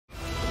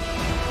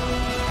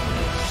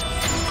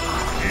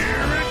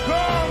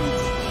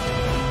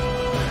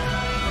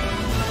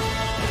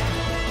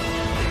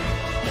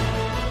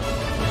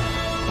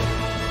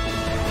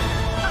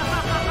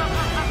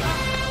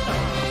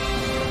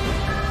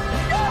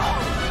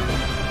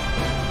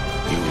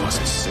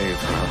must save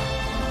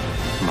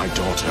her. My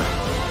daughter.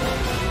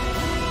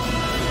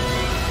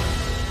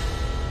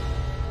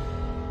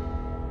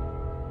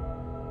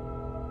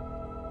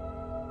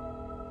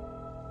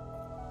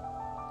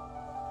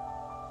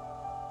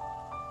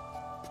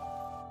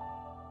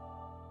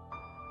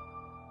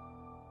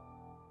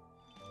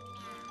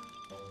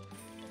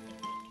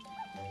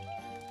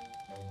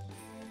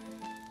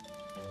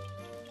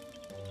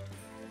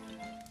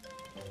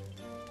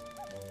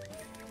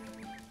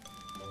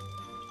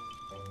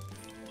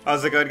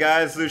 How's it going,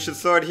 guys? Lucian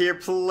Sword here,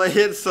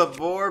 playing some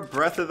more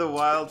Breath of the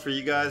Wild for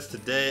you guys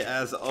today,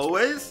 as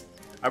always.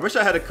 I wish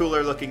I had a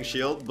cooler looking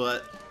shield,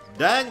 but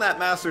dang, that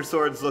Master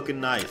Sword's looking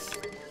nice.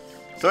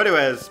 So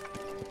anyways,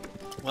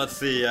 let's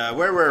see,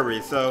 where were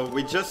we? So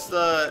we just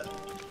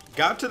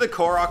got to the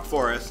Korok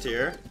forest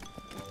here.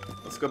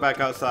 Let's go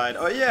back outside.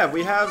 Oh yeah,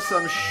 we have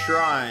some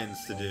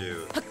shrines to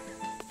do.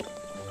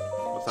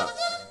 What's up?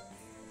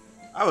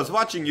 I was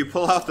watching you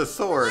pull out the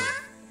sword.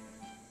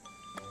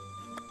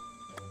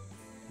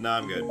 No,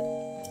 I'm good.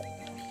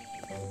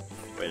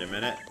 Wait a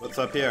minute. What's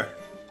up here?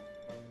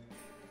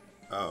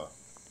 Oh.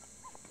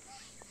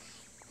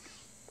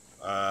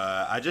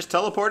 I just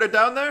teleported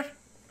down there?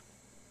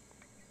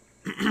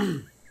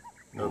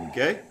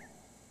 Okay.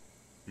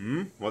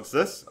 What's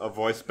this? A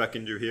voice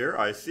beckoned you here?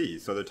 I see.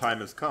 So the time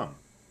has come.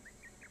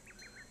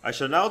 I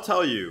shall now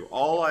tell you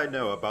all I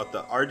know about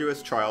the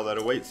arduous trial that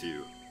awaits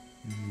you.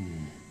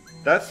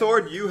 That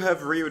sword you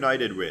have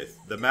reunited with,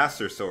 the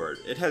Master Sword,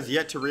 it has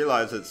yet to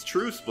realize its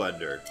true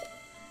splendor.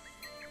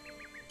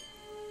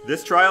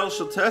 This trial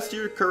shall test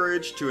your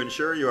courage to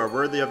ensure you are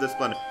worthy of this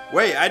splendor.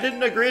 Wait, I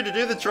didn't agree to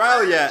do the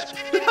trial yet!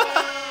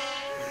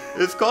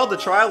 It's called the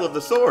Trial of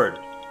the Sword.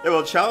 It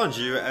will challenge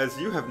you as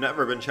you have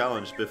never been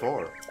challenged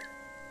before.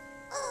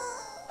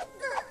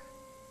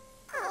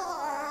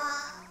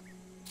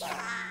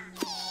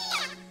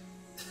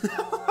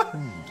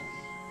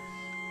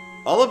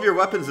 All of your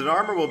weapons and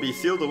armor will be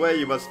sealed away.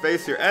 You must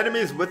face your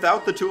enemies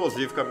without the tools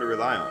you've come to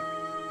rely on.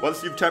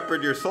 Once you've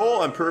tempered your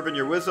soul and proven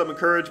your wisdom and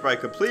courage by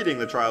completing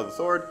the Trial of the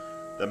Sword,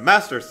 the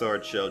Master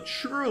Sword shall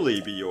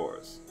truly be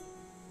yours.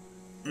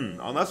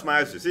 Unless my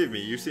eyes deceive me,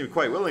 you seem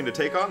quite willing to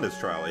take on this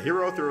trial, a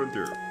hero through and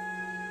through.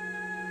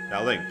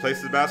 Now Link,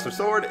 place the Master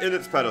Sword in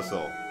its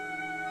pedestal.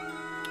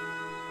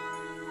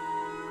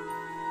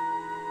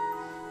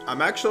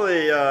 I'm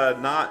actually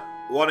not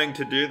wanting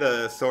to do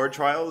the sword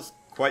trials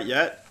quite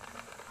yet.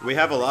 We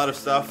have a lot of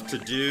stuff to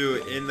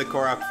do in the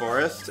Korok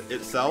Forest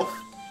itself.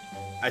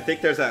 I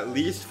think there's at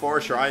least 4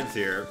 shrines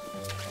here.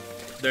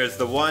 There's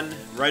the one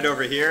right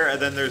over here,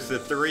 and then there's the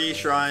 3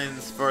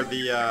 shrines for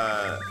the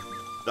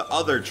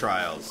other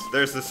trials.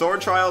 There's the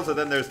sword trials, and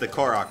then there's the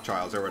Korok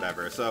trials, or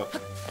whatever. So,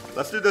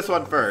 let's do this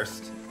one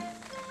first.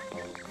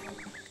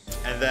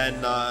 And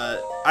then,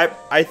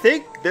 I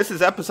think this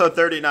is episode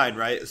 39,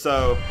 right?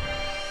 So,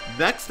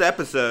 next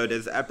episode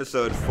is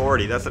episode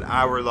 40. That's an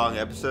hour-long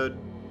episode.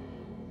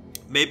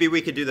 Maybe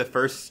we could do the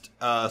first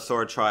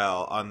sword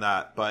trial on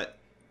that, but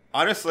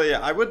honestly,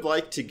 I would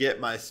like to get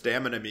my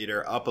stamina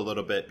meter up a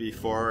little bit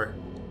before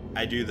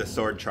I do the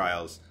sword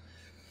trials.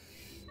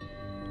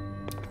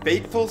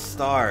 Fateful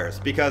Stars,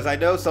 because I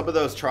know some of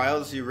those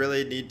trials you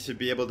really need to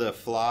be able to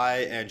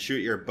fly and shoot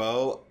your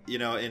bow, you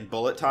know, in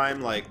bullet time,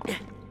 like,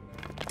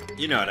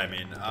 you know what I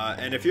mean.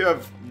 And if you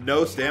have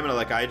no stamina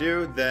like I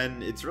do,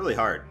 then it's really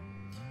hard.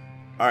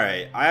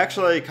 Alright, I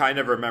actually kind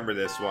of remember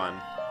this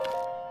one.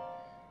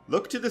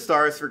 Look to the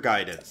stars for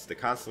guidance. The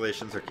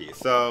constellations are key.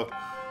 So,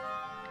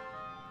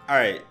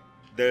 alright.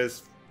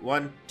 There's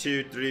 1,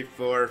 2, 3,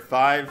 4,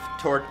 5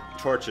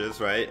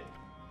 torches, right?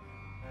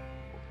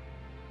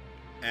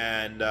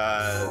 And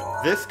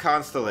this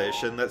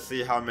constellation, let's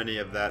see how many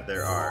of that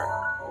there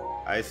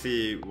are. I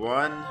see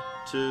 1,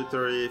 2,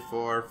 3,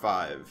 4,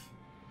 5.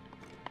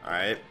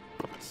 Alright.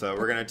 So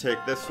we're going to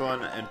take this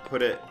one and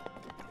put it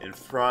in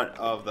front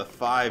of the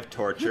 5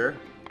 torture.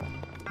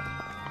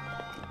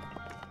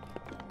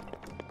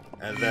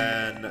 And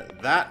then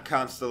that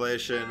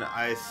constellation,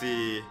 I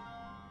see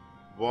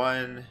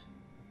 1,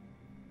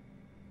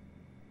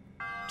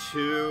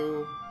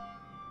 2,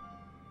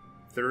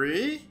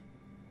 3.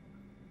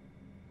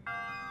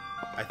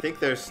 I think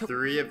there's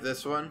 3 of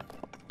this one.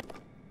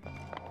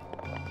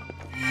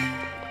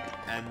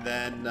 And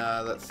then,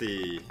 let's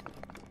see.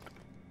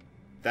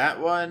 That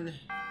one,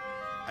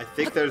 I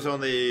think there's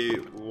only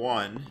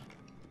 1.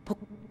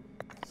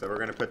 So we're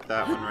going to put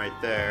that one right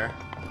there.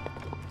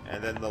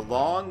 And then the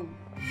long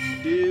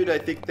dude, I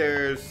think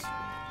there's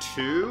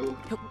 2.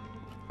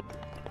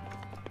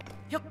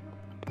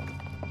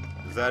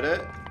 Is that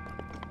it?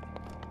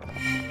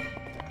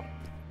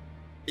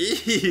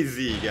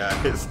 Easy,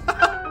 guys.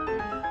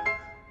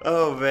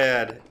 Oh,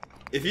 man.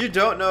 If you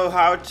don't know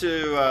how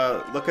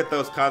to look at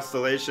those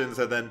constellations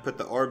and then put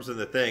the orbs in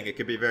the thing, it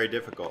could be very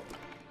difficult.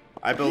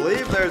 I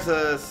believe there's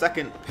a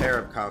second pair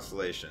of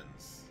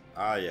constellations.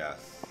 Ah,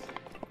 yes.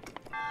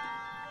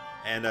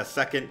 And a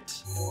second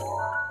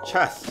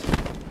chest.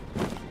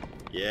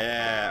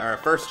 Yeah, or a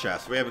first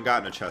chest. We haven't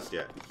gotten a chest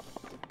yet.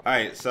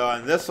 Alright, so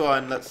on this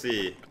one, let's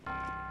see.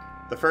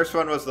 The first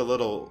one was the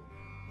little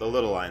the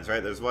little lines,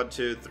 right? There's 1,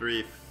 2,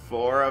 3,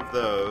 4 of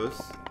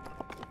those.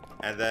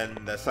 And then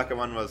the second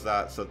one was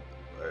that, so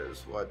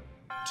there's 1,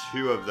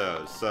 2 of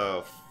those.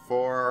 So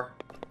 4,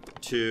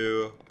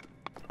 2,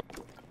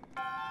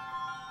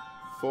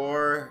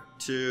 4,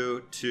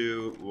 2,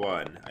 2,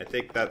 1. I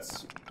think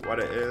that's what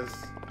it is.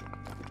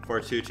 4,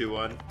 2, 2,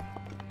 1.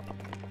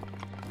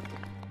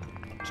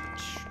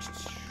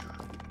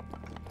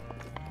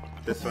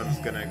 This one's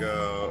gonna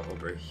go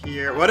over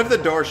here. What if the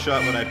door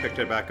shut when I picked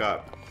it back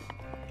up?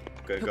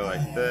 Gonna go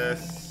like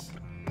this.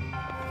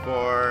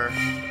 4,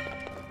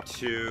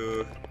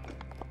 2.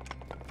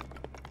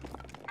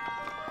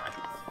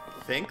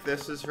 I think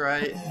this is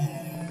right.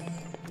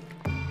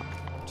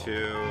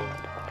 2,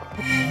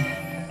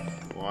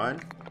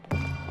 1.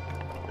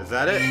 Is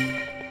that it?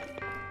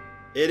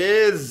 It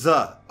is!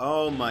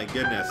 Oh my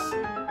goodness.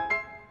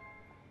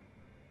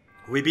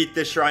 We beat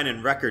this shrine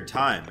in record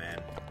time, man.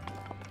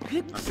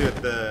 Let's see what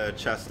the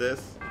chest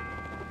is.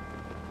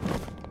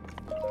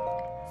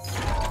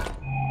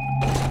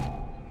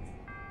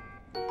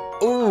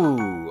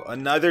 Ooh,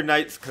 another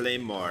Knight's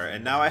Claymore.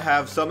 And now I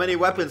have so many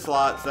weapon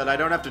slots that I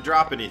don't have to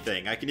drop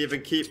anything. I can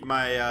even keep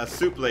my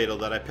soup ladle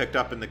that I picked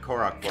up in the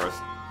Korok forest.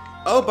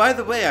 Oh, by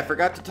the way, I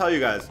forgot to tell you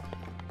guys.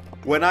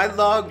 When I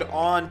logged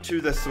on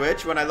to the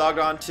Switch, when I logged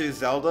on to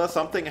Zelda,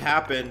 something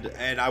happened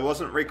and I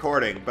wasn't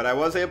recording, but I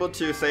was able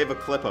to save a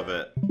clip of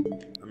it.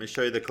 Let me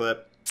show you the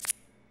clip.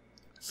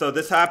 So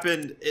this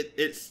happened,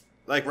 it's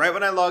like right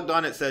when I logged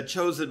on it said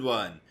chosen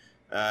one.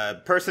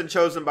 Person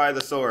chosen by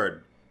the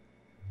sword.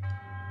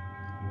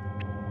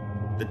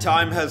 The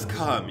time has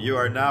come. You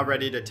are now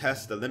ready to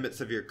test the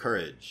limits of your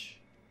courage.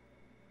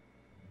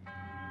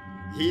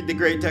 Heed the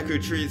great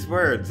Deku Tree's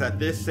words at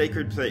this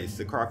sacred place,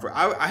 the Korok.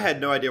 I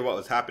had no idea what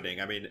was happening.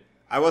 I mean,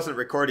 I wasn't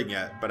recording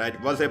yet, but I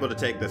was able to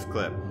take this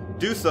clip.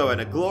 Do so and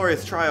a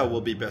glorious trial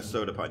will be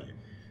bestowed upon you.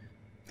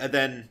 And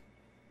then,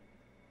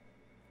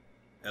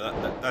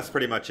 that's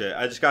pretty much it.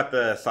 I just got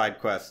the side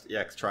quest,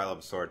 EX Trial of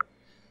a Sword.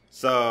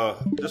 So,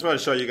 just want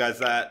to show you guys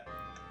that.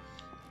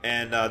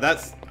 And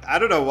that's, I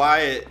don't know why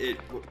it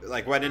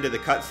like went into the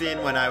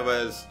cutscene when I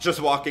was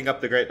just walking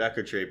up the Great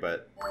Deku Tree,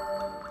 but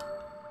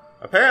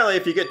apparently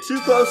if you get too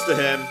close to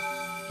him,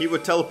 he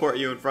would teleport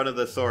you in front of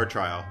the sword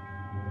trial.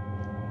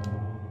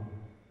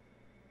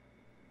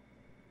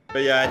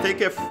 But yeah, I think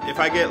if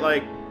I get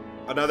like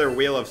another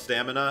Wheel of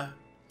Stamina,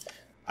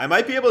 I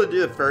might be able to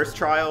do the first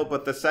trial,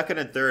 but the second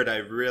and third I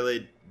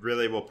really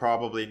will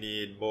probably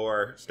need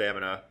more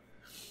stamina.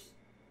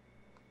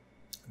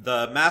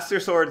 The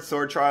Master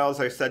Sword trials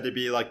are said to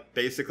be like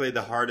basically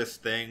the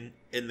hardest thing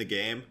in the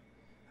game.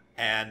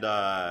 And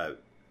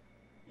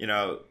you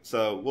know,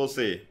 so we'll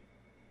see.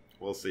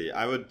 We'll see.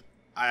 I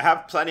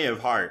have plenty of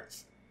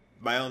hearts.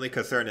 My only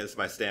concern is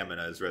my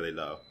stamina is really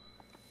low.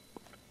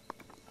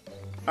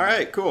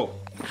 Alright, cool.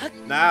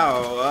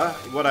 Now,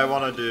 what I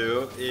want to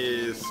do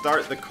is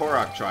start the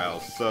Korok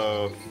trials.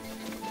 So,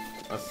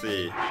 let's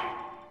see.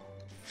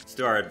 Let's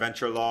do our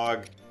adventure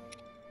log.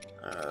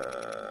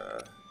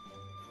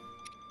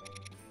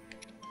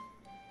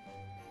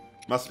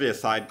 Must be a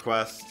side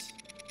quest.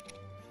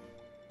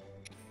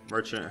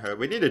 Merchant Hood.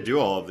 We need to do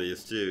all of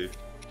these, too.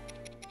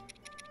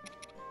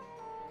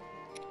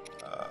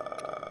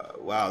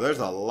 Wow, there's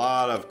a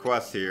lot of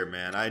quests here,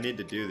 man. I need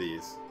to do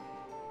these.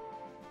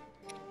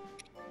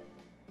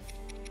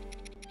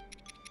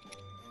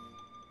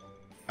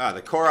 Ah,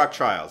 the Korok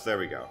Trials. There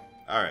we go.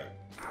 Alright.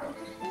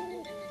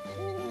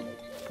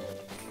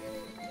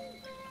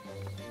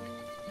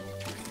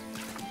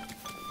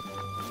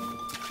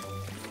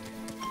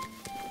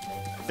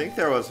 I think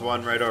there was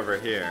one right over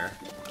here.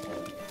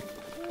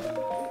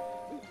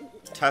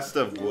 Test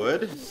of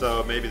wood,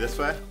 so maybe this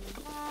way?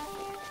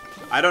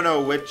 I don't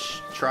know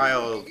which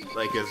trial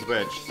like is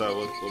which, so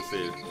we'll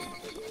see.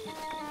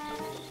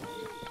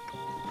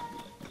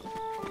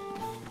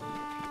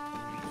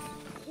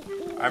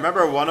 I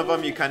remember one of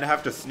them you kind of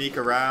have to sneak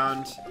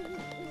around.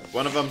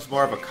 One of them's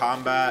more of a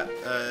combat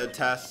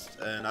test,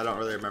 and I don't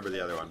really remember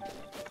the other one.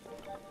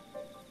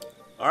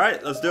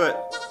 Alright, let's do it.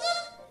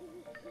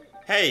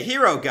 Hey,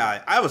 hero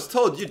guy, I was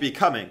told you'd be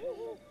coming.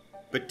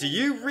 But do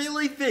you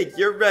really think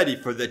you're ready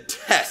for the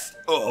test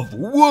of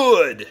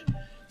wood?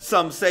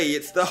 Some say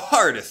it's the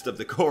hardest of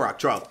the Korok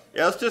trials.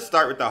 Yeah, let's just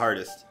start with the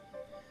hardest.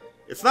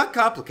 It's not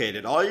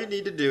complicated. All you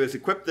need to do is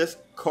equip this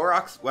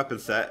Korok's weapon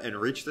set and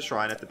reach the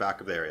shrine at the back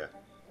of the area.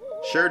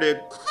 Sure,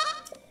 dude.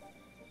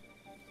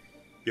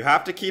 You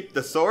have to keep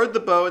the sword, the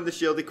bow, and the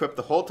shield equipped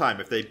the whole time.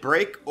 If they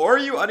break or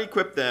you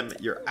unequip them,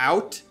 you're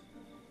out.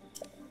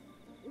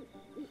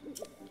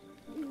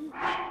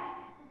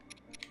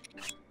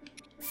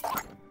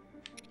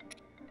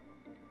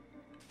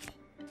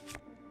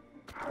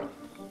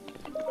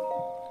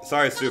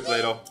 Sorry, soup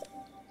ladle.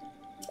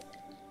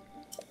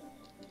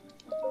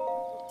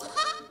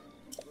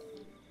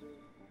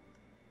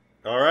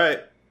 Alright.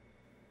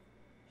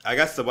 I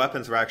guess the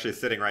weapons were actually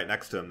sitting right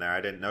next to him there.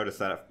 I didn't notice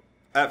that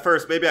at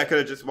first. Maybe I could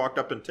have just walked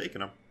up and taken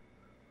them.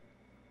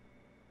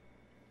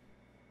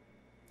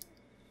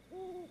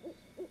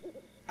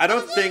 I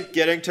don't think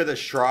getting to the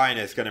shrine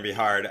is going to be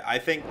hard. I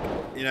think,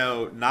 you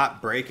know, not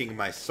breaking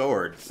my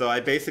sword. So I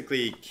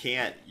basically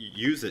can't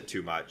use it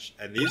too much.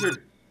 And these are...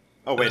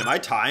 Oh, wait, am I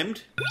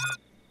timed?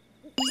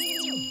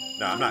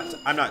 No, I'm not.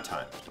 I'm not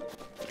timed.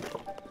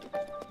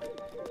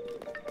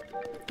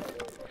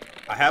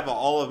 I have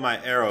all of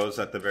my arrows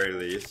at the very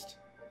least.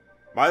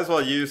 Might as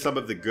well use some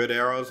of the good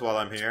arrows while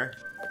I'm here.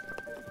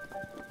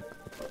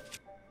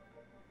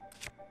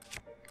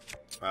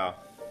 Wow.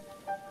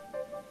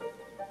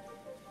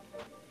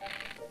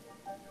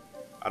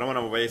 I don't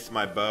want to waste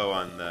my bow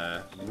on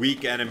the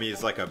weak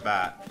enemies like a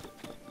bat.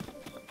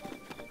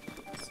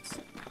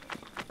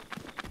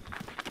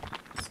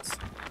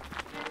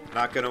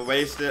 Not gonna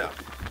waste it.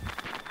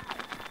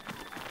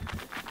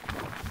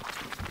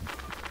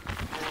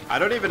 I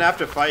don't even have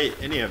to fight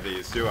any of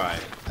these, do I?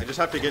 I just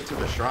have to get to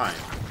the shrine.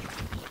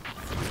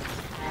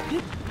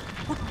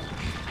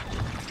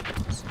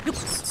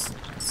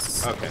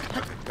 Okay,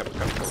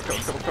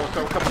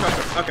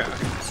 okay.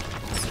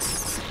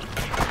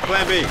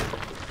 Plan B.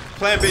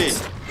 Plan B.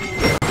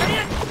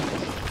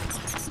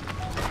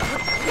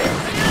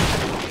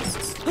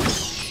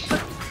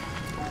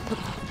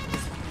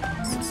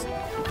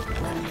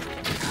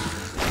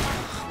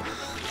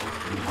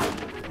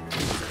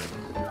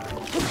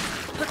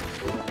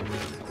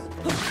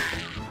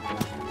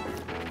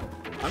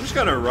 I'm just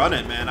gonna run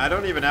it, man. I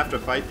don't even have to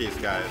fight these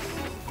guys.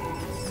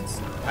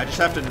 I just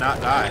have to not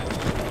die.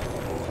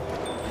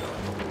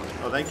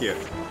 Oh, thank you.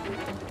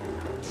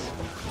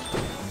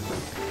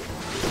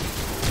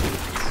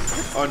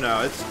 Oh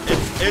no, it's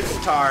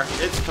tar.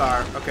 It's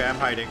tar. Okay, I'm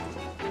hiding.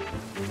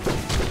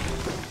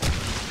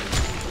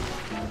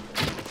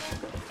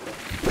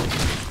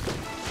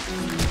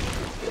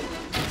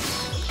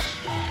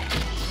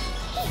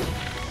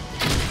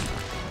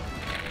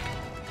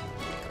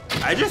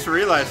 I just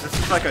realized this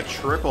is like a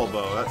triple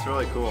bow. That's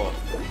really cool.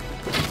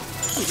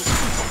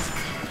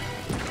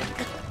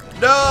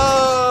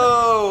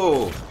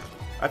 No!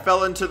 I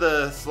fell into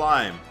the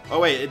slime. Oh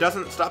wait, it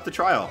doesn't stop the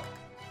trial.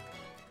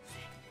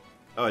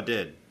 Oh, it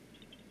did.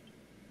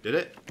 Did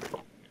it?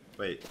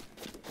 Wait.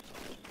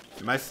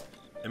 Am I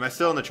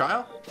still in the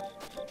trial?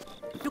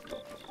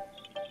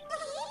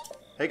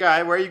 Hey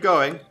guy, where are you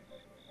going?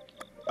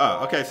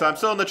 Oh, okay, so I'm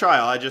still in the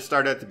trial. I just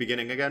started at the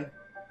beginning again.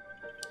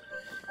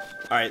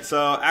 Alright,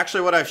 so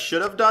actually what I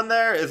should have done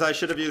there is I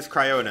should have used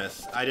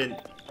Cryonis. I didn't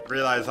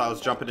realize I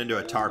was jumping into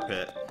a tar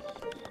pit.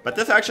 But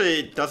this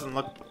actually doesn't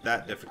look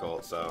that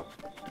difficult, so...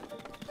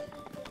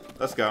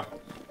 Let's go.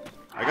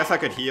 I guess I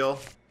could heal.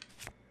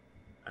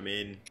 I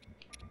mean...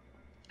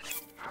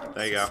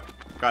 There you go.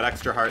 Got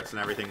extra hearts and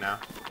everything now.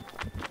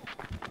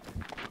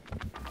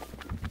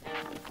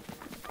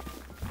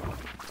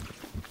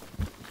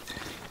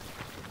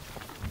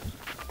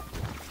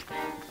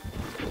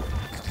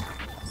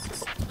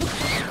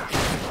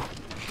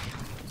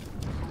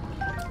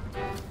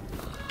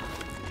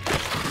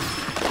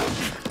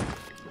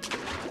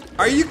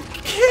 Are you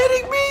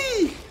kidding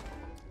me?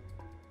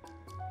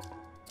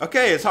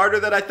 Okay, it's harder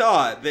than I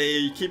thought.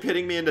 They keep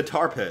hitting me into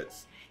tar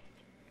pits.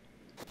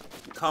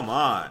 Come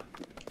on.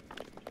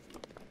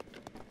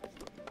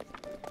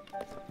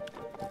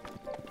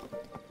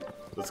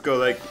 Let's go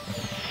like...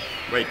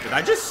 Wait, did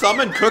I just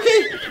summon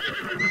Cookie?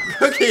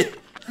 Cookie!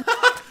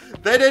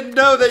 They didn't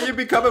know that you'd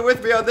be coming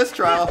with me on this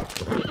trial.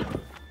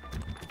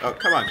 Oh,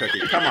 come on,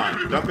 Cookie. Come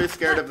on. Don't be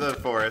scared of the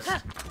forest.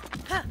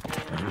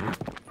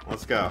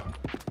 Let's go.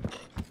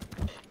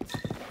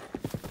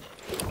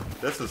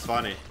 This is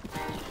funny.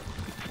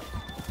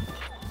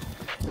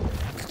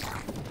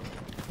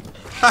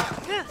 Ha!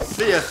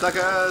 See ya,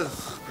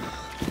 suckers!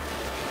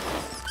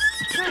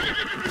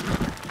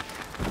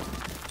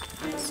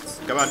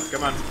 Come on,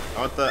 come on.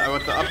 I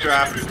want the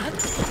updraft.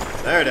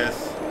 There it is.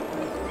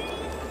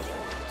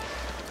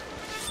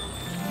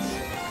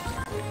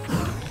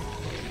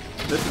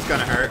 This is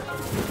gonna hurt.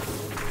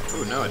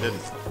 Oh no, it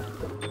didn't.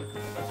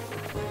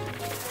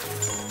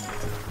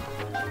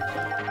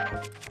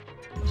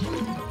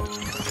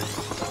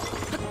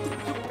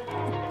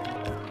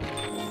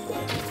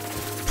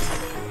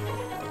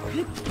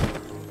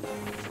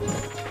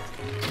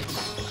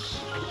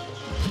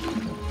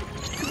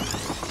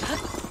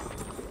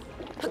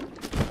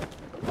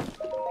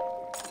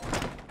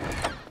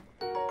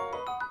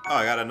 Oh,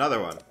 I got another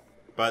one.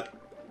 But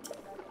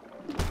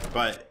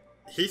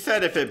he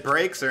said if it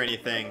breaks or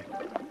anything.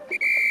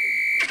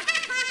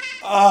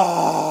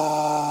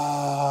 Oh,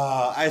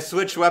 I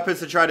switched weapons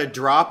to try to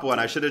drop one.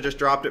 I should have just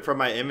dropped it from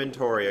my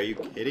inventory. Are you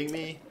kidding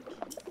me?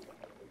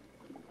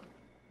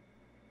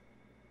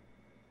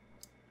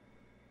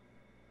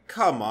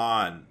 Come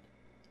on.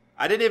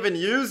 I didn't even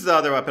use the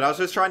other weapon. I was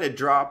just trying to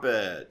drop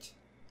it.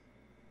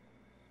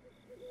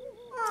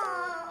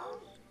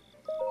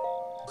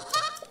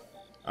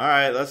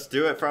 Alright, let's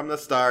do it from the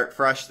start.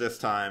 Fresh this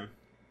time.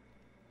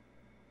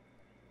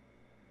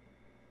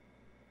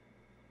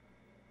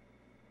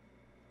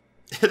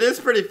 It is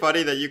pretty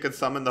funny that you can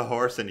summon the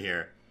horse in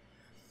here.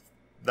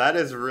 That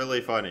is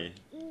really funny.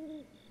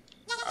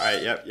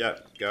 Alright,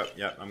 yep, go,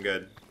 yep, I'm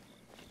good.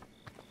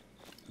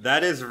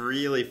 That is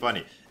really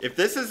funny. If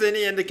this is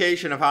any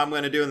indication of how I'm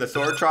going to do in the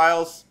sword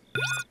trials,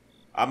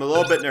 I'm a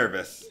little bit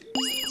nervous.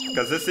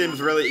 Because this seems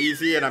really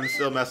easy and I'm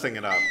still messing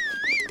it up.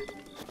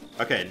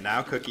 Okay,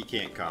 now Cookie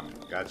can't come.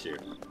 Got you.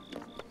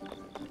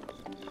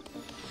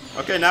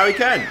 Okay, now he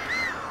can.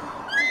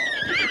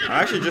 I'm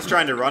actually just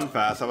trying to run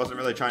fast. I wasn't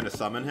really trying to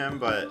summon him,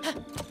 but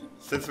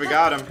since we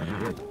got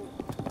him.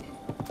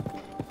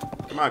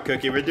 Come on,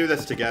 Cookie, we do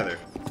this together.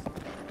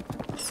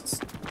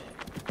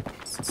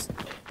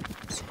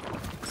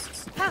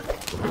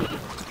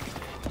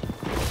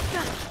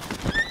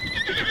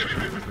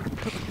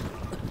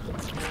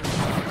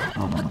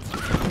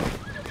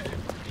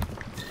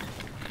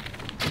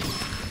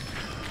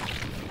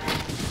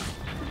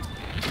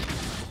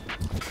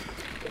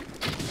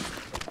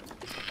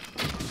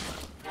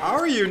 How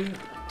are you?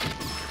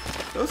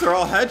 Those are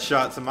all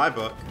headshots in my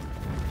book.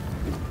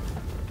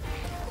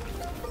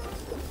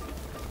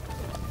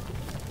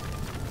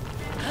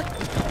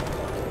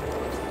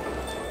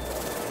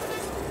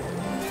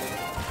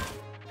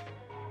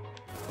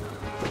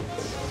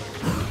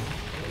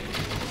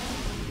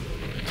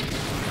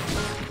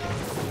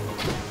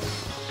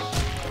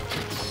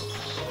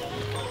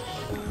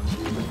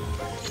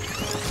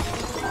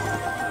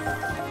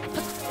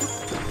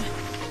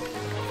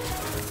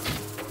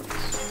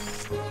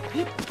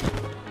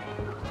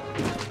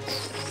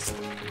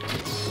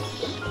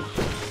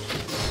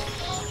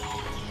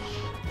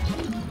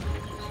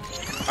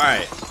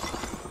 Alright.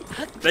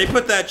 They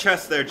put that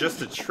chest there just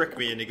to trick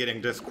me into getting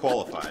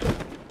disqualified.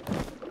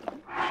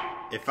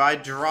 If I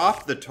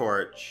drop the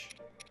torch,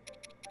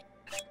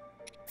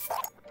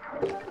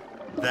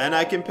 then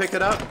I can pick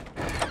it up?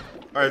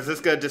 Or is this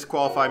gonna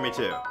disqualify me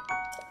too?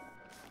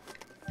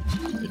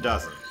 It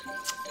doesn't.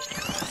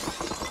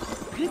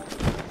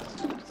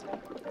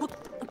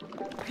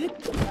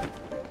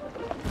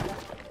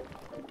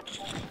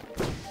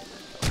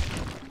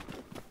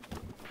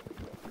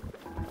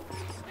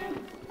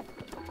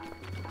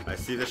 I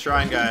see the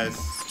shrine, guys.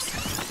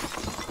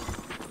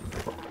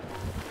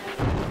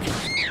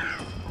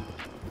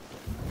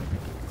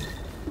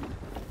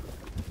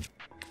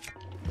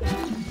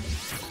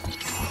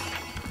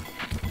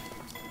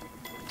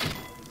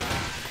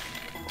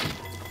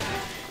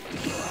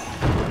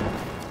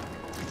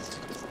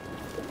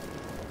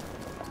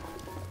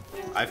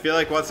 I feel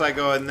like once I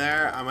go in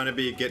there, I'm gonna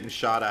be getting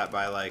shot at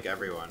by like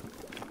everyone.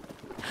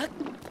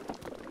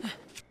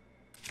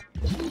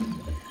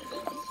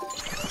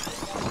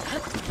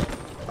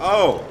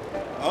 Oh!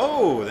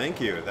 Oh, thank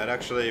you. That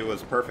actually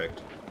was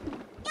perfect.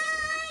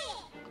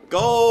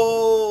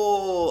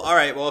 Goal!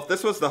 Alright, well if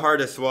this was the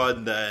hardest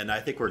one, then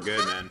I think we're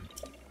good, man.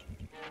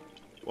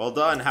 Well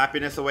done.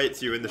 Happiness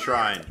awaits you in the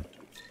shrine.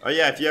 Oh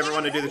yeah, if you ever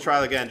want to do the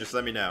trial again, just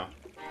let me know.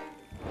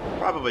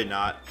 Probably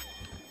not.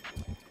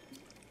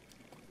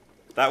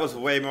 That was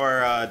way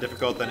more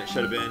difficult than it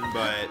should have been,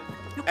 but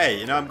hey,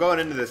 you know, I'm going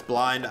into this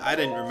blind. I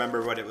didn't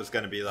remember what it was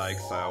going to be like,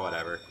 so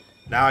whatever.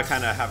 Now I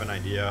kind of have an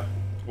idea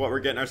what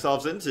we're getting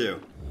ourselves into.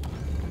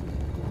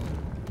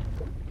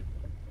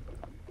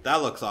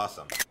 That looks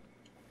awesome.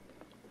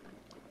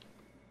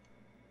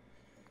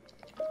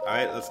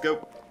 Alright, let's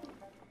go.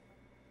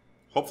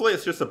 Hopefully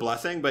it's just a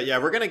blessing, but yeah,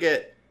 we're gonna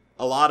get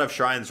a lot of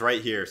shrines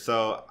right here.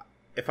 So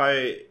if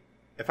I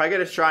get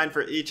a shrine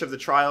for each of the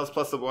trials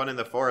plus the one in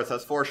the forest,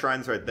 that's 4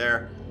 shrines right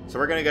there. So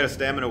we're gonna get a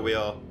stamina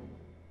wheel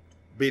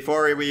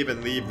before we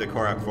even leave the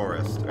Korok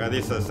forest, or at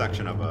least a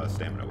section of a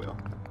stamina wheel.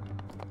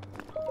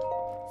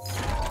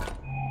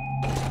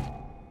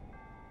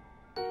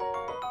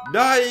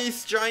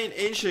 Nice! Giant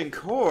ancient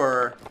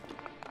core!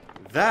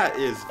 That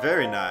is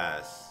very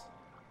nice.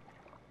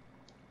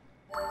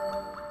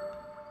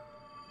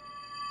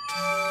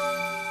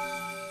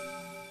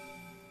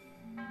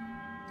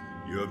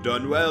 You have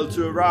done well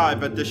to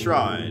arrive at the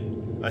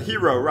shrine. A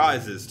hero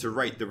rises to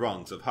right the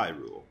wrongs of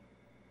Hyrule.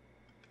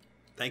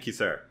 Thank you,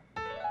 sir.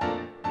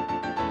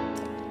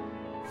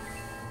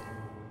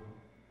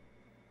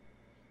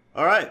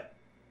 Alright.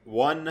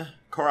 1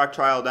 Korok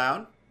trial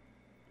down.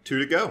 2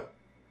 to go.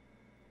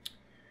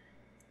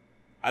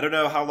 I don't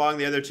know how long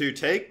the other 2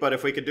 take, but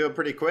if we can do it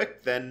pretty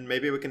quick, then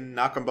maybe we can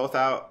knock them both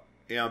out,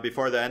 you know,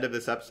 before the end of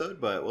this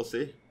episode, but we'll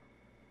see.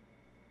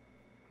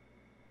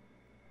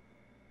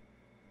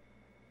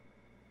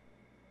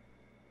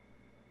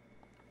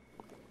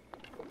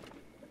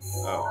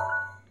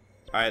 Oh.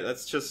 Alright,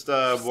 let's just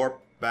warp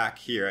back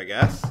here, I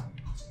guess.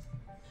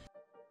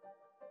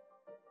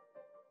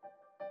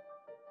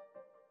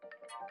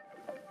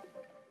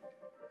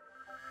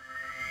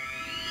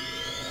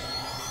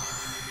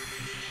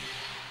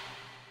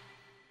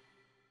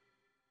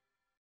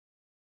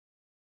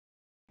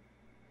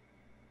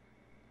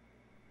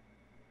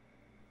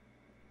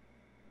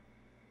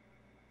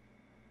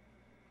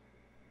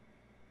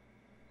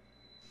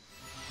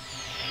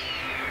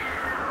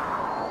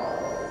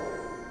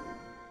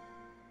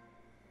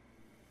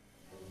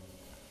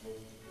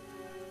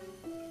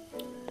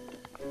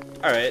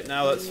 Alright,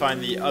 now let's find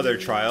the other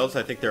trials.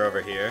 I think they're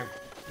over here.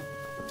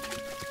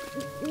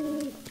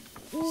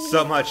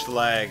 So much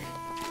lag.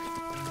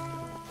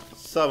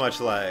 So much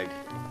lag.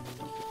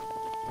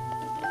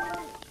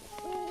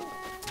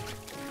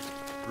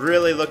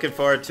 Really looking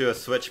forward to a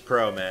Switch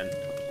Pro, man.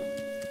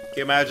 Can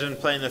you imagine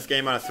playing this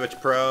game on a Switch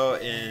Pro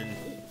in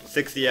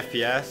 60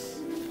 FPS?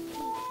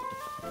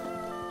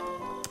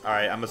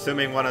 Alright, I'm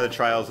assuming one of the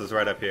trials is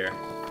right up here.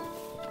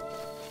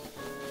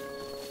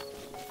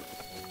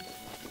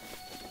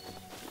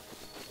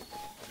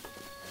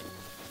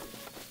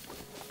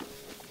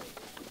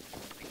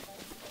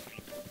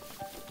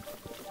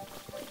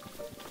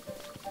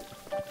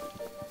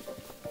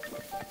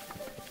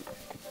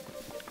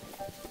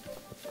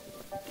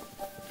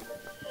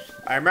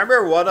 I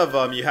remember one of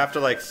them, you have to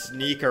like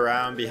sneak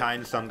around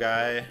behind some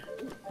guy.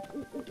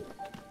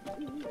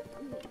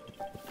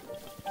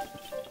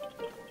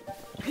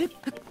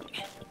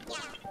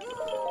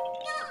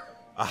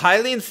 A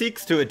Hylian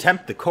seeks to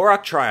attempt the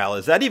Korok trial.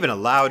 Is that even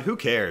allowed? Who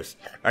cares?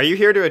 Are you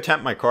here to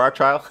attempt my Korok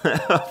trial?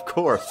 Of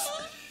course.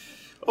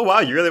 Oh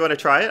wow, you really want to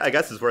try it? I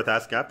guess it's worth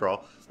asking after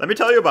all. Let me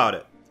tell you about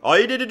it. All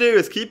you need to do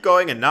is keep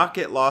going and not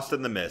get lost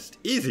in the mist.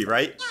 Easy,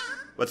 right?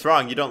 What's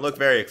wrong? You don't look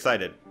very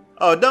excited.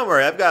 Oh, don't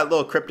worry, I've got a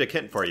little cryptic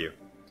hint for you.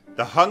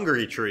 The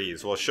hungry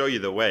trees will show you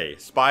the way.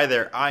 Spy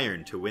their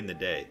iron to win the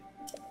day.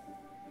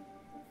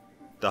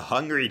 The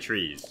hungry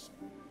trees.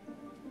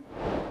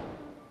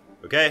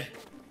 Okay.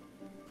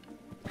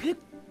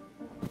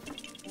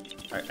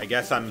 I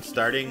guess I'm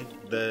starting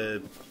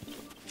the...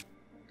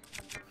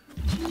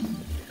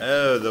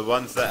 Oh, the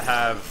ones that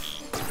have,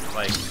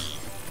 like,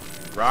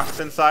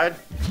 rocks inside?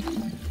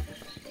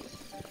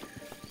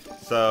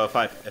 So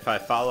if I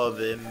follow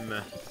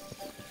them...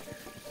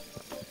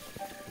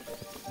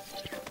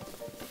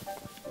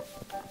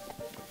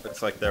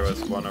 Looks like there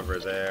was one over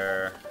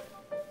there.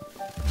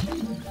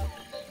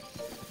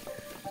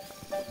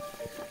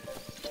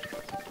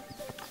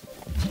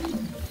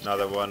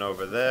 Another one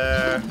over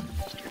there.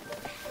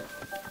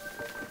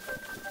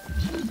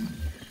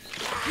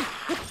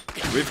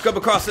 We've come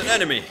across an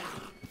enemy!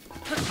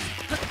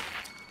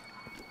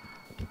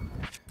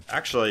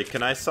 Actually,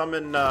 can I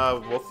summon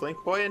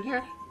Wolflink Boy in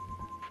here?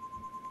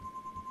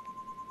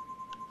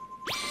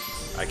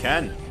 I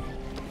can.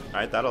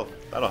 Alright, that'll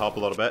help a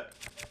little bit.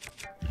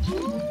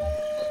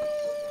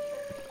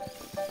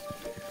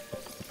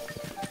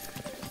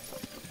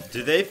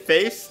 Do they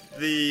face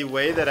the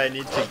way that I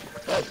need to...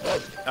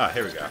 Oh,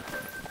 here we go.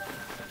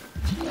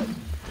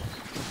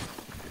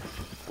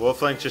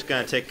 Wolflink's just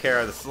gonna take care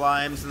of the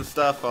slimes and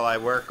stuff while I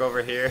work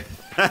over here.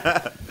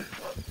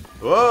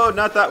 Whoa,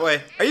 not that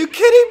way. Are you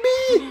kidding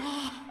me?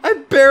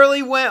 I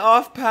barely went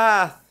off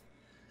path.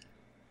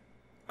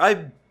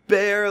 I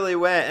barely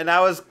went, and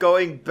I was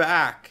going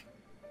back.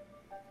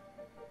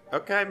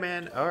 Okay,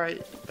 man.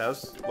 Alright. That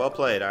was well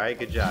played. Alright,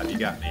 good job. You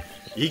got me.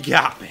 You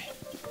got me.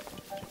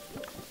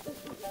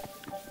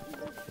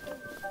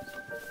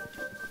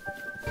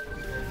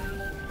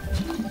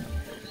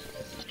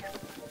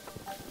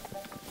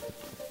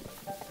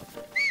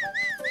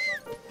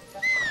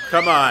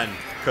 Come on,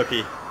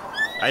 Cookie.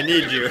 I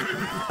need you.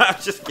 I'm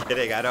just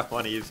kidding. I don't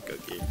want to use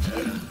Cookie.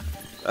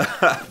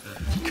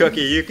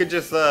 Cookie, you can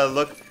just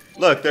look.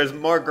 Look, there's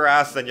more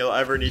grass than you'll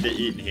ever need to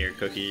eat in here,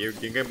 Cookie. You're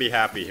gonna be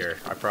happy here.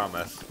 I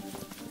promise.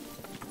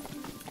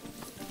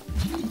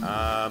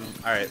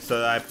 Alright,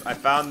 so I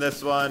found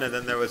this one, and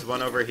then there was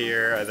one over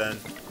here, and then...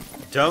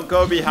 Don't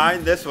go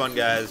behind this one,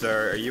 guys,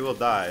 or you will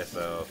die,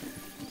 so...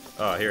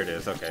 Oh, here it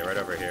is. Okay, right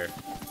over here.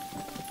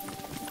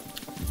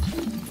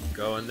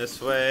 Going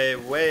this way,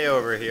 way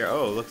over here.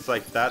 Oh, looks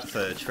like that's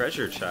a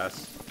treasure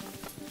chest.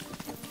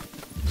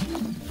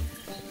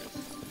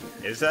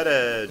 Is that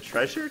a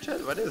treasure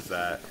chest? What is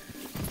that?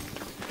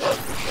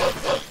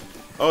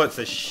 Oh, it's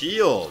a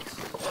shield.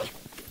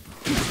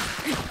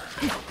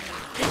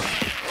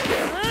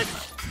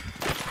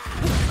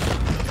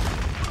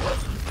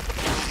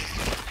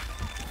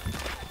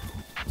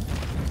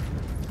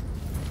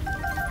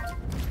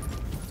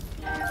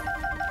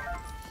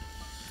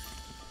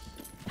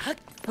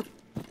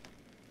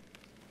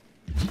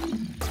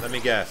 Let me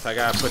guess. I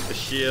gotta put the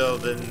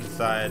shield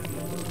inside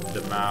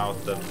the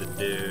mouth of the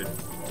dude.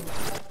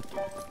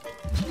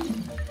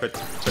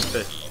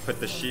 Put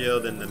the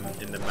shield in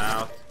the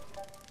mouth.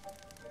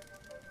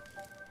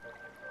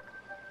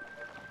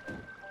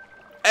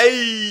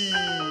 Hey!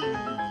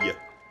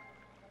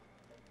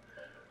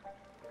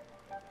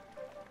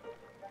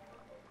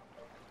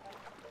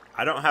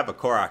 I don't have a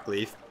Korok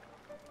leaf.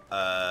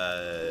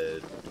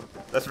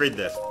 Let's read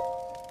this.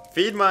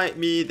 Feed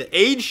me the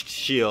aged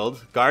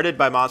shield, guarded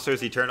by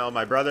monsters eternal.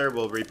 My brother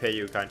will repay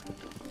you kind.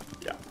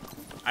 Yeah.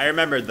 I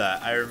remembered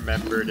that. I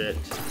remembered it.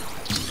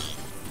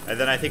 And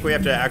then I think we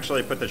have to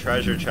actually put the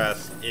treasure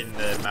chest in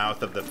the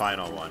mouth of the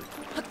final one.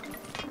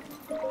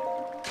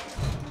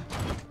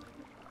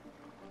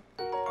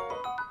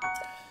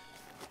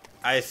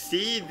 I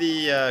see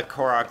the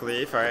Korok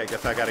leaf. Alright, I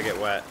guess I gotta get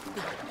wet.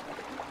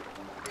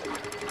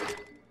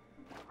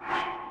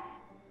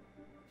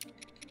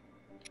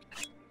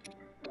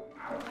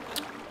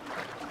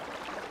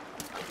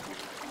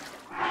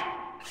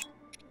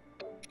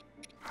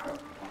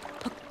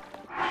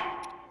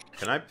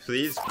 Can I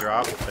please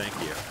drop? Thank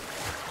you.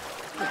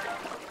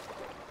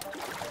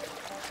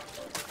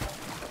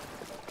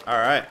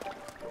 Alright.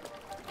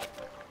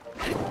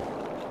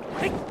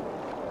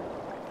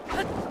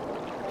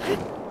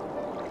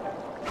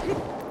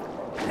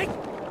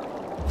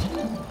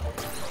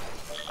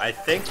 I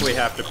think we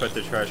have to put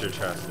the treasure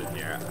chest in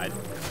here.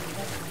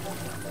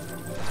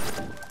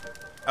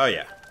 Oh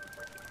yeah.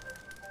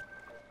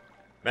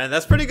 Man,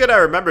 that's pretty good I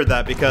remembered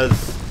that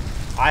because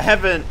I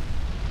haven't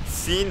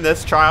seen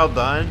this trial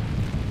done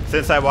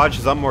since I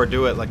watched Zummor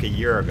do it like a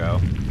year ago.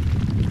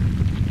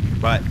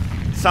 But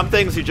some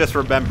things you just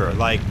remember,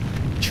 like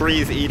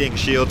trees eating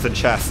shields and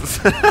chests.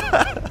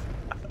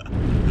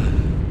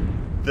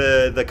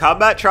 The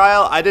combat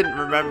trial, I didn't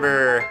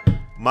remember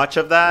much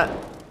of that.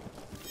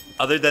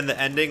 Other than the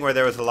ending where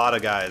there was a lot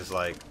of guys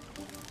like...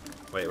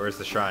 Wait, where's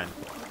the shrine?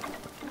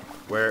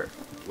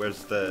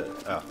 Where's the...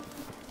 Oh.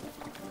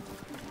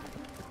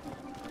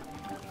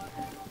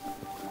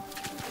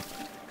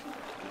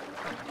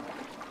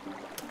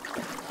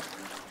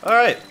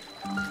 Alright.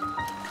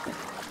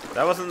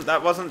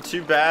 That wasn't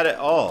too bad at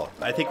all.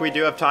 I think we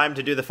do have time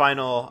to do the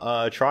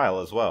final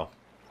trial as well.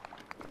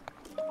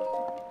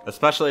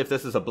 Especially if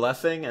this is a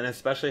blessing, and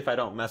especially if I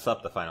don't mess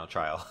up the final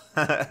trial.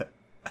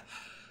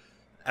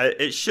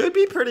 It should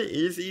be pretty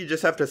easy. You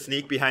just have to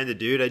sneak behind the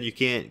dude and you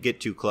can't get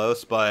too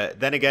close. But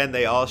then again,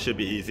 they all should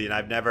be easy, and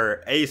I've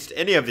never aced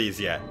any of these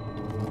yet.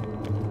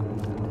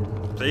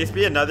 Please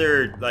be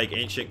another like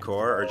ancient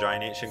core or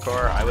giant ancient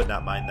core. I would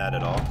not mind that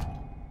at all.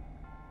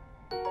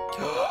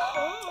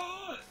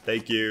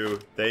 Thank you.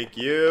 Thank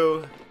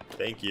you.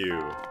 Thank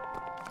you.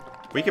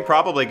 We could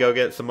probably go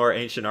get some more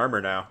ancient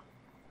armor now.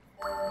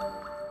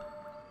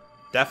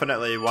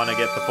 Definitely want to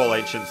get the full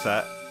ancient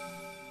set.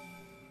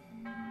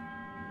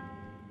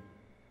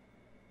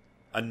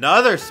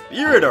 Another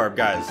spirit orb,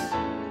 guys.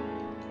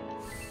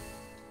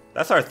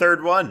 That's our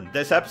third one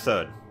this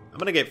episode. I'm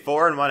gonna get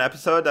 4 in one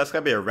episode. That's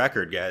gonna be a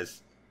record,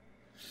 guys.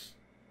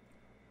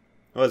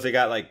 What has we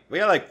got like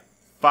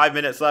 5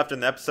 minutes left in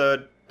the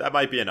episode. That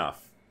might be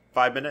enough.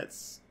 5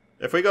 minutes.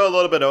 If we go a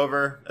little bit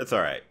over, it's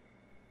alright.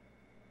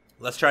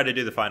 Let's try to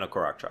do the final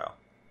Korok trial.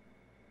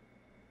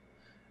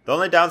 The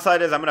only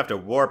downside is I'm gonna have to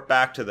warp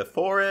back to the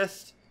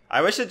forest.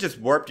 I wish it just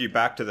warped you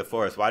back to the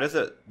forest. Why does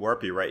it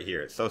warp you right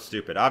here? It's so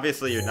stupid.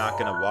 Obviously, you're not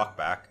gonna walk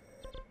back.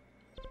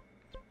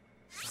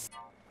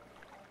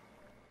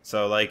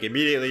 So, like,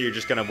 immediately you're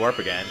just gonna warp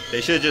again.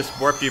 They should have just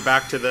warped you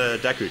back to the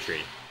Deku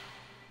tree.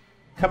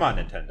 Come on,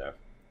 Nintendo.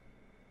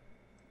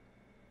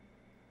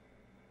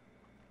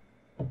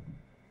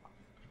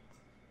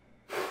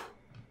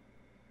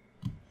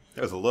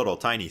 There was a little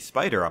tiny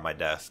spider on my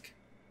desk.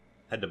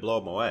 Had to blow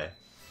him away.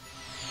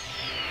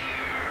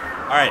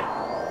 Alright.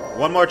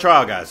 One more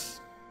trial,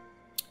 guys.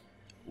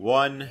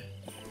 One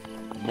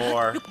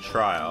more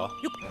trial.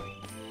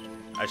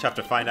 I just have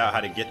to find out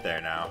how to get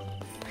there now.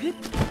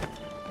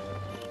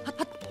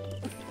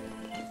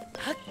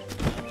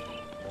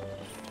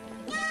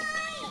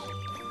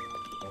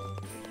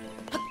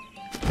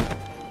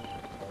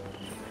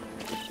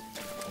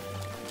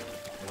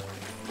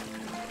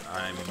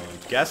 I'm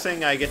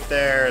guessing I get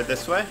there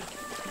this way.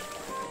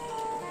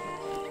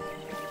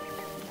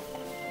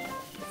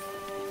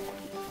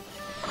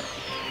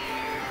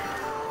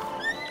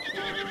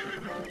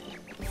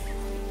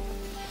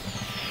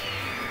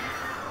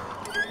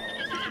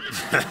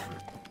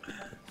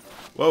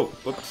 Whoa,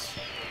 whoops.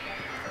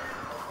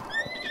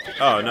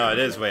 Oh no, it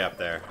is way up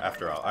there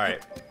after all.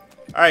 Alright.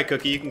 Alright,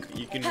 Cookie,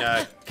 you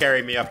can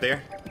carry me up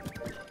there.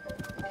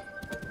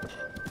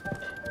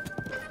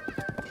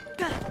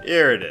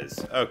 Here it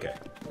is. Okay.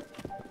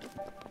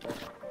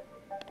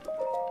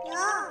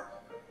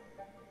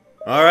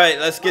 Alright,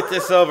 let's get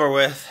this over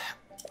with.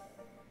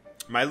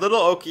 My little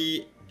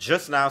Oki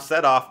just now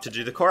set off to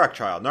do the Korok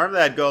trial.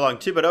 Normally I'd go along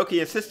too, but Oki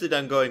insisted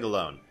on going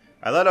alone.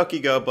 I let Oki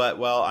go, but,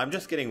 well, I'm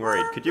just getting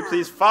worried. Could you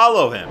please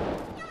follow him?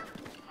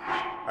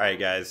 Alright,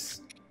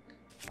 guys.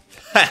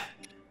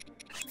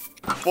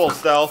 Full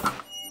stealth.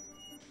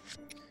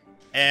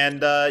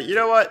 And, you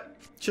know what?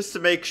 Just to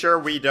make sure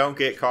we don't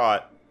get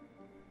caught,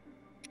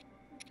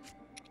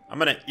 I'm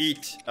gonna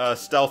eat a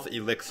stealth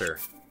elixir.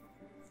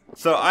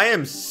 So I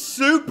am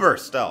super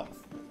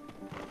stealth.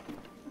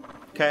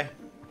 Okay?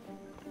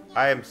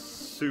 I am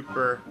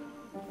super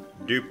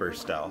duper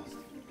stealth.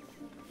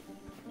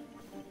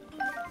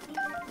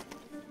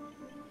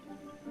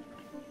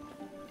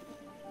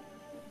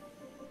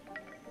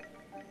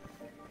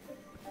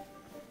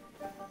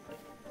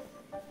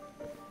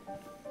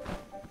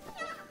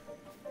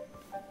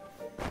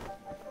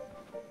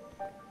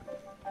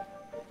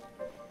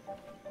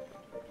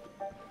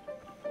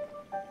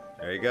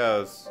 There he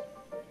goes.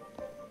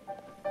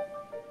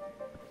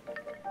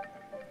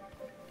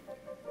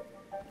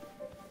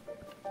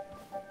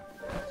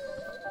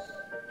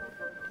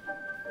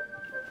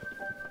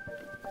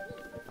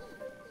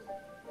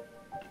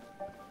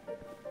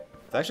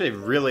 It's actually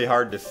really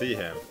hard to see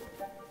him.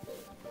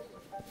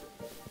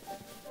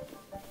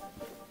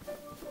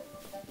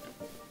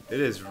 It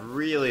is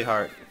really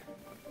hard.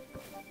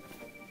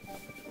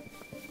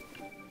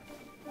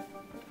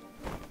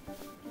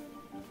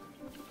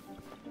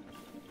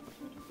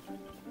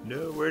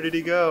 No, where did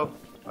he go?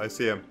 I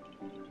see him.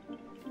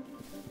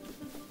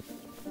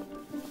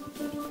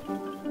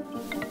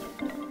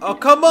 Oh,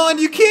 come on,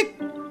 you can't...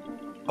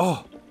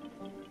 Oh.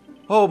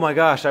 Oh my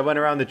gosh, I went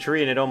around the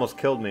tree and it almost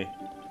killed me.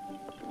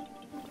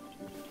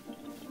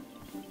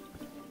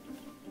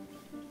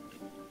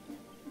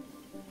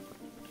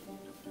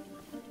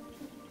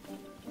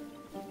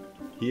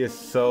 He is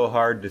so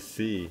hard to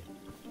see.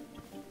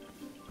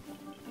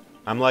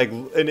 I'm like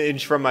an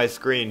inch from my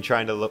screen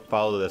trying to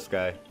follow this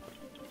guy.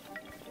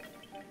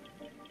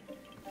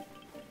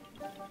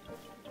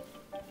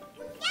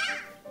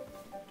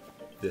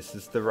 This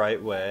is the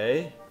right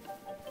way.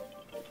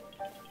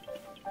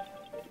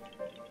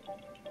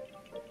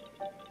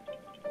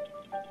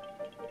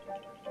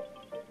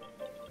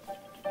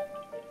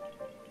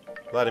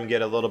 Let him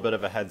get a little bit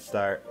of a head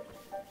start.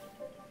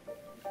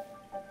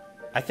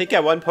 I think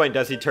at one point,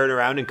 does he turn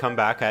around and come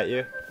back at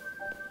you?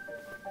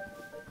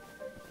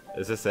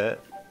 Is this it?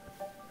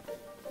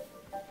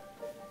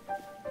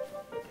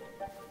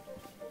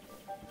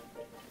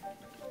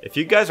 If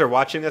you guys are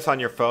watching this on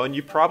your phone,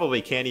 you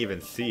probably can't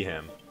even see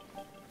him.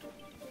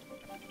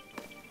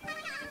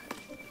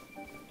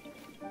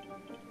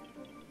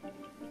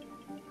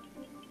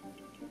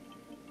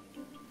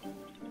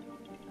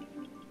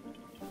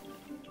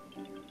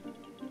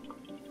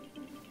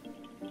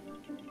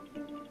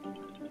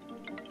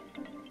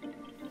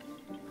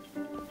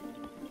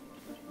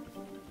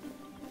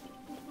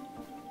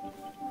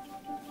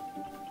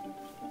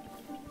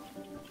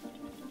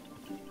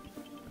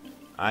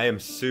 I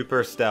am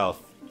super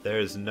stealth. There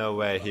is no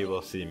way he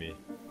will see me.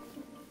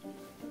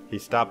 He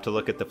stopped to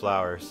look at the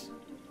flowers.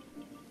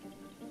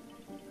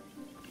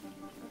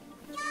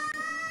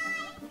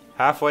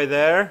 Halfway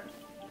there.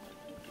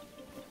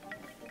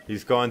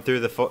 He's going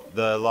through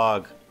the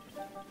log.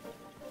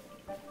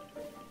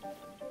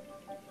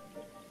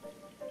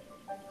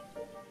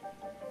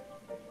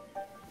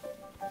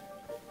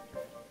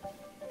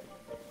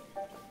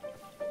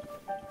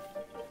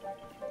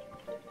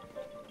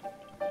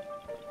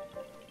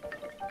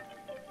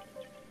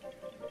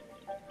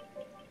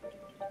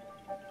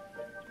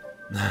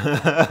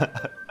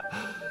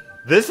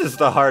 This is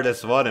the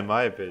hardest one in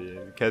my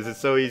opinion, because it's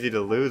so easy to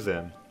lose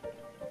him.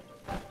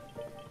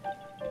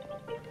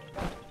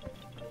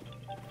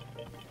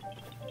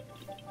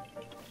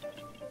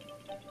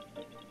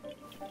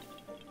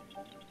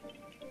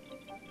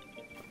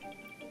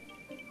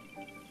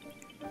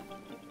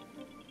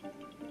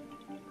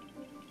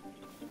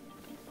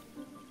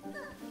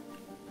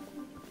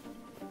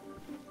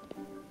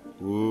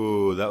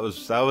 Ooh, that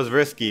was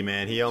risky,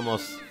 man. He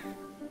almost...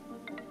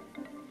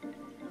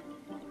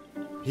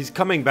 He's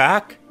coming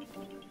back?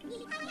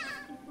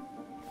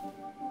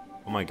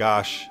 Oh my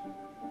gosh.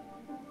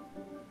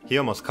 He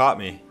almost caught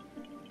me.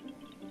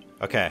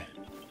 Okay.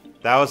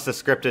 That was the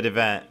scripted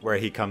event where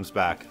he comes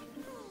back.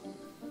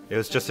 It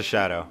was just a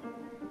shadow.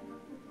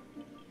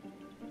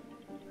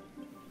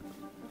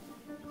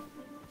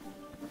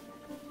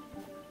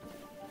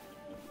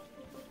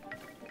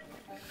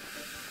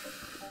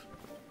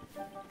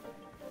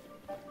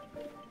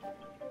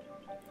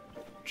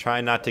 Try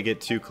not to get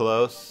too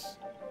close.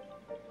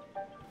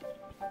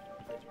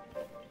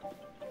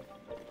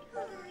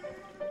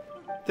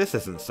 This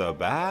isn't so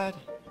bad.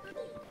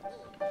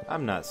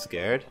 I'm not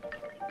scared.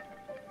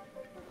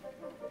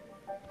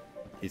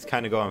 He's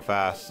kind of going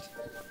fast.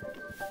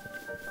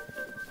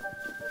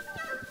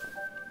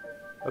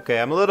 Okay,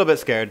 I'm a little bit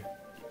scared.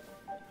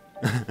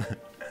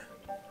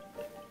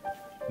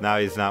 Now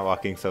he's not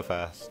walking so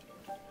fast.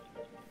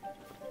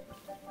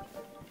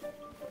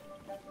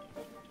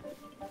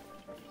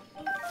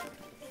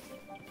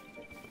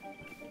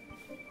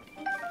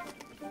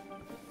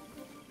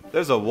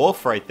 There's a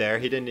wolf right there.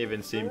 He didn't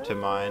even seem to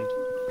mind.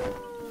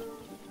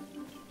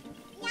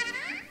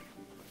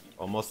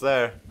 Almost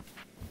there.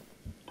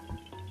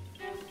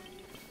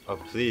 Oh,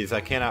 please. I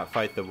cannot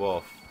fight the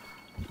wolf.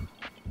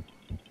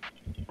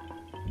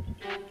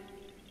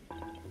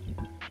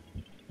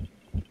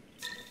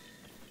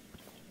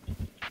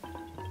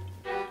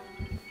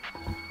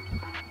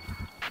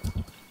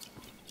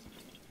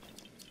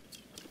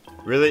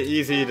 Really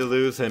easy to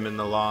lose him in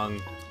the long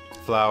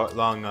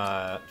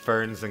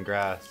ferns and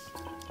grass.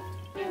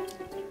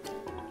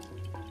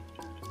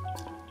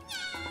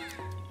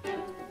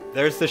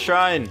 There's the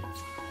shrine.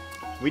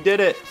 We did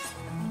it.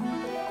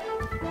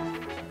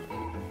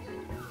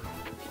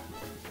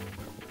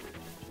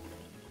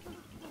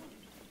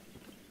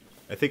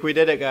 I think we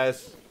did it,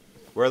 guys.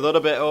 We're a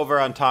little bit over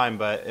on time,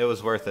 but it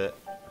was worth it.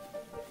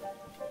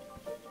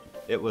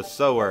 It was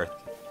so worth.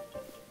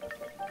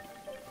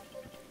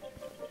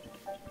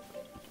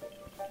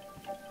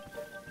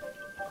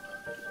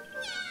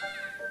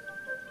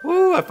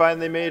 Woo, I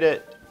finally made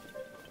it.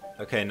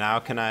 Okay, now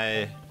can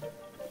I...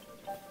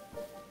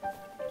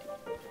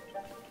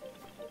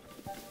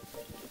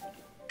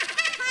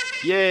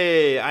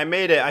 Yay! I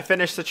made it! I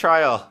finished the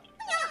trial!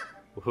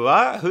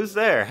 What? Who's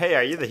there? Hey,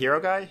 are you the hero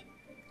guy?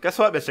 Guess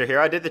what, Mr.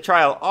 Hero? I did the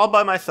trial all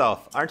by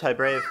myself. Aren't I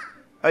brave?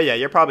 Oh yeah,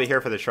 you're probably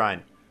here for the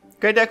shrine.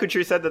 Great Deku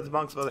Tree said that the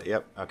monks...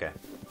 Yep, okay.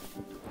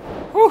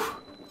 Whew!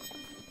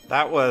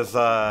 That was,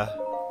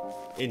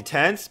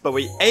 intense, but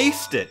we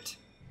aced it!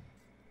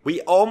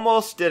 We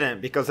almost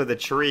didn't because of the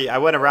tree. I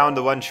went around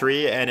the one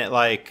tree and it,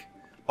 like,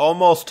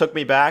 almost took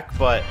me back,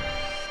 but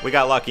we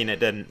got lucky and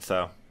it didn't,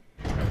 so.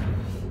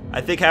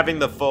 I think having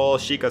the full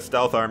Sheikah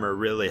stealth armor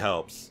really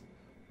helps.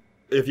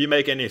 If you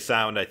make any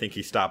sound, I think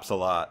he stops a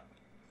lot.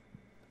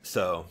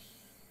 So,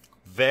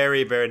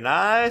 very, very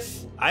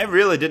nice. I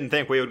really didn't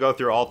think we would go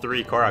through all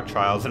 3 Korok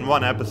trials in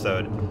one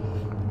episode.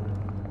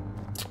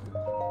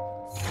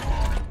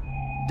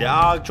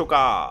 Dog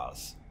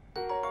Chokas.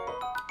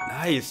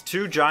 Nice,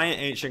 2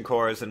 giant ancient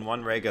cores and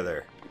 1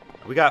 regular.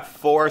 We got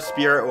 4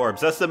 spirit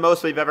orbs. That's the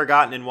most we've ever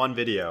gotten in one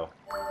video.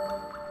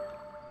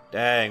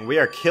 Dang, we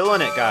are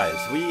killing it,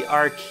 guys. We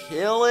are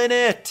killing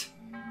it.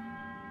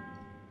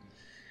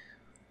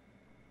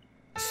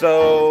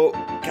 So,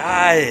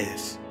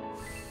 guys.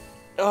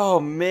 Oh,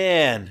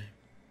 man.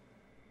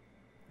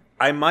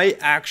 I might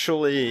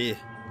actually...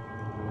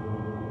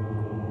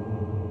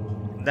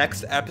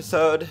 Next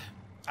episode,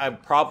 I'm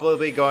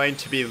probably going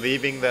to be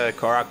leaving the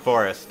Korok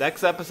Forest.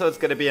 Next episode's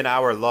going to be an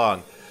hour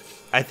long.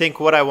 I think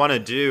what I want to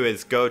do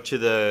is go to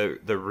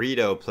the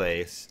Rito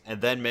place,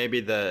 and then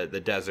maybe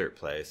the desert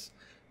place.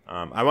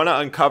 I want to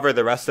uncover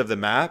the rest of the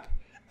map,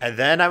 and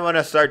then I want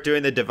to start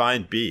doing the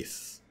Divine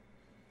Beasts.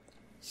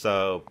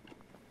 So,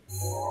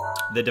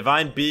 the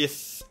Divine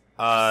Beasts,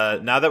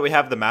 now that we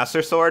have the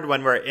Master Sword,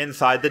 when we're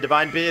inside the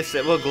Divine Beast,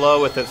 it will glow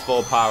with its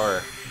full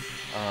power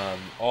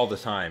all the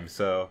time.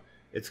 So,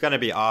 it's going to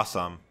be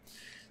awesome.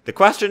 The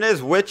question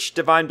is, which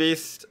Divine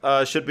Beast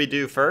should we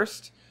do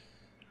first?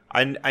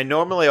 I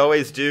normally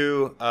always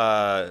do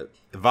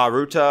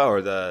Varuta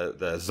or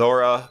the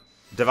Zora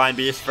Divine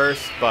Beast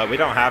first, but we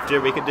don't have to.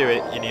 We can do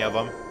any of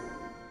them.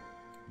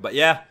 But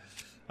yeah.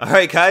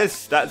 Alright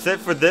guys, that's it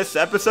for this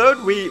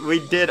episode.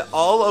 We did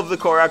all of the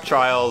Korok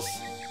trials.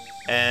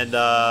 And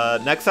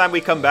next time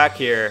we come back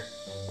here,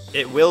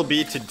 it will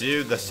be to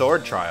do the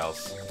sword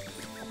trials.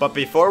 But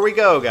before we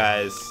go,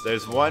 guys,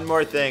 there's one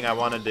more thing I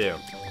want to do.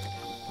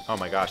 Oh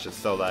my gosh, it's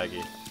so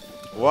laggy.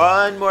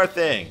 One more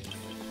thing.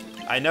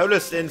 I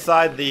noticed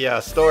inside the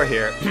store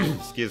here,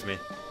 excuse me,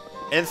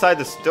 inside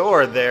the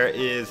store there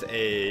is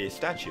a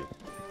statue.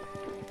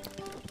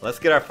 Let's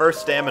get our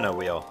first stamina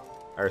wheel,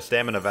 our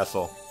stamina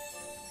vessel.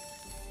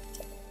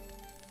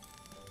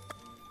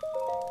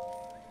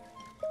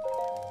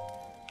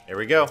 Here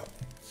we go.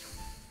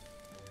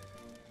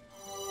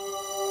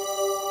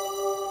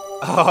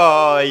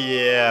 Oh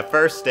yeah,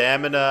 first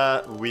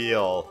stamina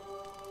wheel.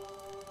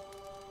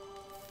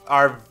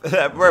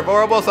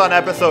 We're almost on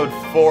episode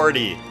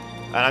 40.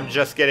 And I'm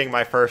just getting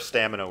my first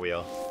stamina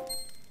wheel.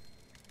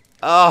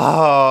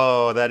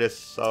 Oh, that is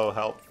so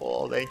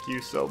helpful. Thank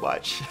you so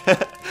much.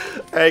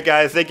 Alright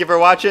guys, thank you for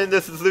watching.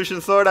 This is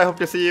Lucian Sword. I hope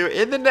to see you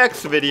in the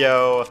next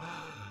video.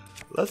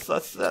 Let's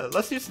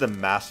use the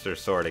Master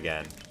Sword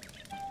again.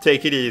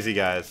 Take it easy,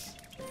 guys.